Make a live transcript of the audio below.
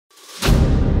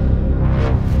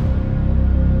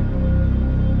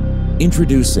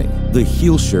Introducing the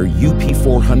Hielscher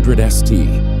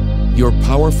UP400St, your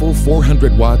powerful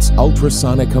 400 watts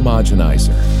ultrasonic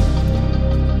homogenizer.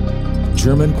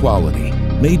 German quality,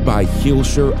 made by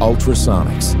Hielscher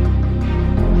Ultrasonics.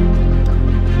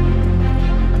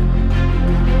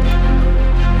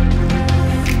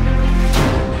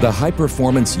 The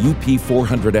high-performance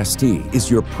UP400St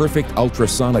is your perfect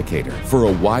ultrasonicator for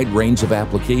a wide range of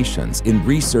applications in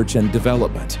research and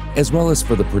development, as well as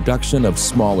for the production of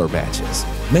smaller batches.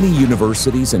 Many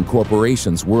universities and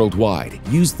corporations worldwide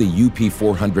use the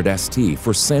UP400St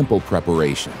for sample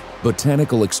preparation,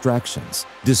 botanical extractions,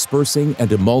 dispersing and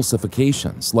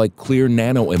emulsifications like clear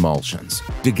nano-emulsions,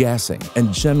 degassing,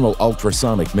 and general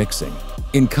ultrasonic mixing.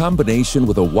 In combination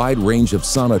with a wide range of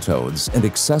Sonotrodes and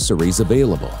accessories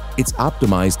available, it's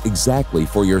optimized exactly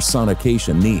for your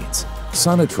sonication needs.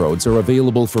 Sonotrodes are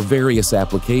available for various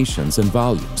applications and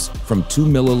volumes, from 2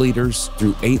 milliliters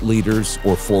through 8 liters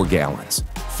or 4 gallons.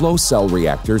 Flow cell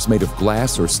reactors made of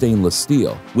glass or stainless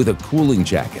steel with a cooling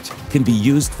jacket can be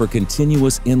used for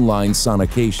continuous inline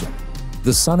sonication. The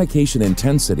sonication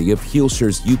intensity of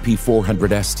Hielscher's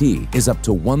UP400St is up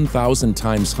to 1,000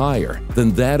 times higher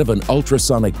than that of an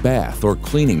ultrasonic bath or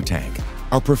cleaning tank.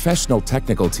 Our professional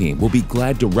technical team will be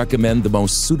glad to recommend the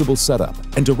most suitable setup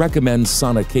and to recommend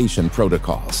sonication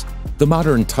protocols. The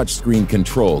modern touchscreen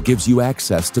control gives you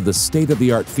access to the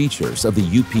state-of-the-art features of the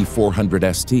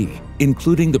UP400St,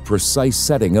 including the precise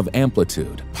setting of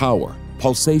amplitude, power,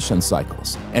 pulsation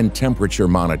cycles, and temperature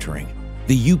monitoring.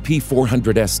 The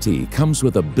UP400St comes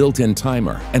with a built-in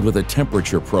timer and with a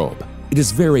temperature probe. It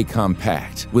is very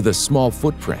compact with a small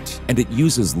footprint, and it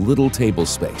uses little table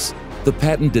space. The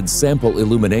patented sample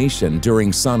illumination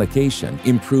during sonication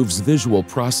improves visual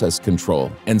process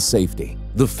control and safety.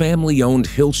 The family-owned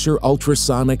Hielscher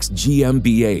Ultrasonics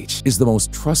GmbH is the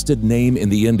most trusted name in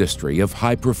the industry of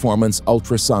high-performance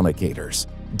ultrasonicators.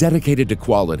 Dedicated to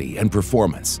quality and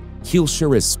performance,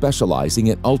 Hielscher is specializing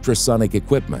in ultrasonic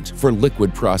equipment for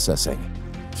liquid processing.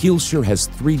 Hielscher has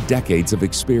 3 decades of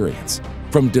experience,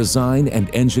 from design and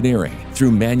engineering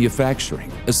through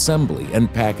manufacturing, assembly,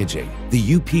 and packaging. The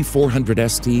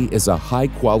UP400St is a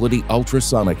high-quality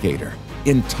ultrasonicator,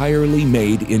 entirely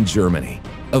made in Germany.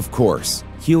 Of course,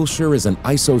 Hielscher is an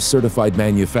ISO-certified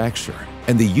manufacturer,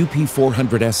 and the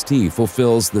UP400St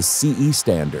fulfills the CE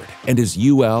standard and is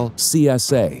UL,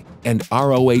 CSA, and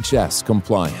ROHS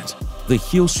compliant. The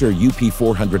Hielscher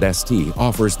UP400St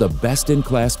offers the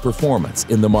best-in-class performance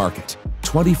in the market.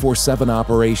 24/7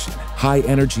 operation, high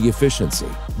energy efficiency,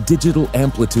 digital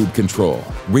amplitude control,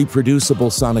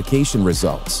 reproducible sonication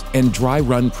results, and dry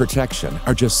run protection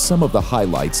are just some of the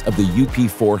highlights of the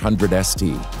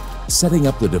UP400St. Setting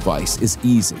up the device is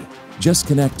easy. Just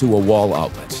connect to a wall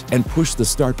outlet and push the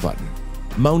start button.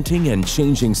 Mounting and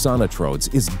changing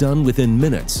Sonotrodes is done within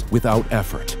minutes without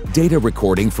effort. Data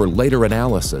recording for later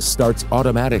analysis starts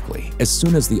automatically as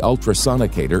soon as the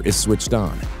ultrasonicator is switched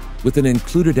on. With an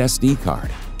included SD card,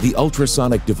 the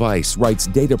ultrasonic device writes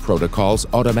data protocols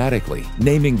automatically,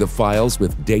 naming the files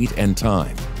with date and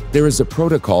time. There is a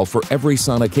protocol for every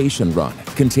sonication run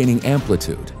containing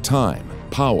amplitude, time,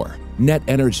 power, net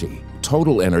energy,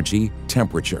 total energy,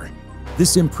 temperature.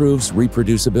 This improves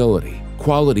reproducibility,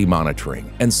 quality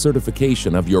monitoring, and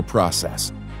certification of your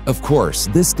process. Of course,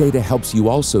 this data helps you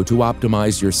also to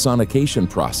optimize your sonication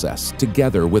process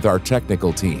together with our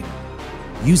technical team.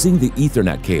 Using the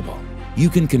Ethernet cable, you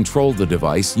can control the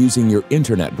device using your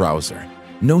internet browser.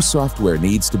 No software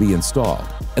needs to be installed,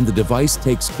 and the device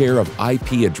takes care of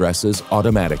IP addresses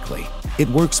automatically. It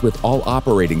works with all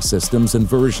operating systems and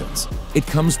versions. It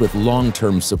comes with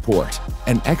long-term support.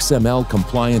 An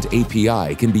XML-compliant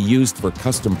API can be used for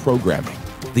custom programming.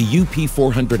 The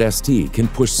UP400St can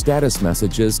push status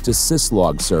messages to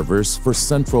syslog servers for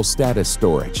central status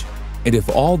storage. And if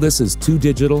all this is too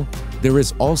digital, there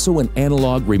is also an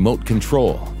analog remote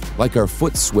control, like our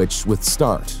foot switch with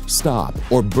start, stop,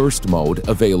 or burst mode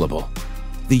available.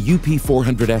 The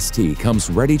UP400St comes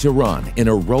ready to run in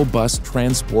a robust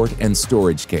transport and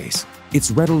storage case. It's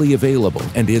readily available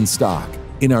and in stock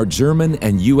in our German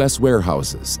and US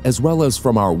warehouses, as well as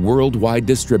from our worldwide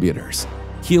distributors.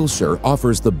 Hielscher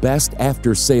offers the best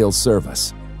after-sales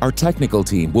service. Our technical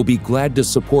team will be glad to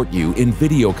support you in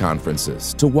video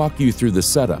conferences to walk you through the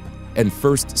setup and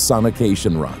first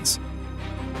sonication runs.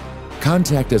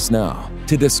 Contact us now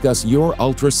to discuss your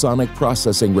ultrasonic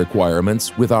processing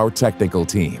requirements with our technical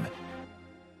team.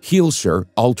 Hielscher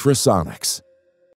Ultrasonics.